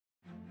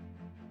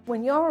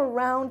When you're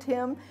around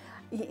him,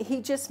 he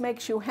just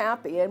makes you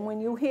happy. And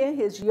when you hear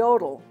his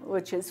yodel,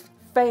 which is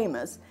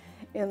famous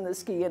in the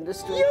ski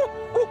industry,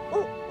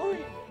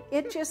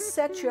 it just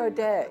sets your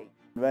day.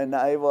 When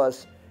I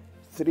was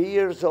 3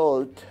 years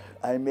old,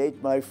 I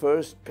made my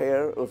first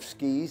pair of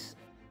skis.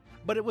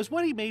 But it was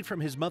what he made from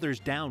his mother's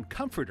down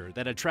comforter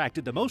that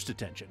attracted the most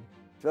attention.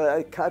 So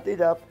I cut it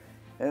up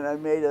and I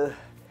made a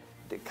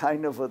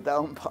kind of a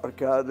down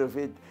parka out of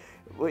it,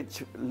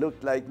 which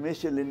looked like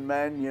Michelin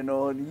Man, you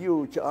know, and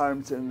huge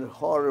arms and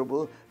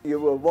horrible. You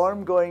were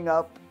warm going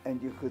up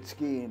and you could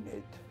ski in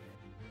it.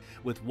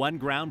 With one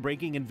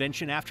groundbreaking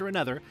invention after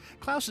another,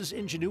 Klaus's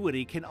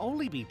ingenuity can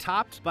only be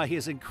topped by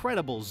his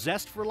incredible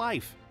zest for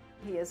life.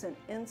 He is an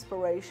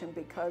inspiration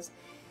because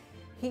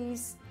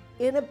he's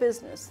in a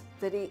business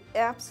that he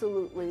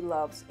absolutely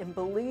loves and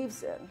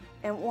believes in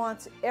and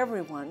wants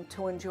everyone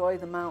to enjoy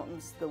the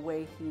mountains the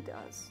way he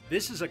does.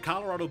 This is a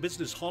Colorado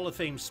Business Hall of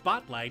Fame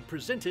Spotlight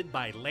presented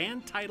by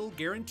Land Title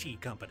Guarantee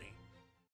Company.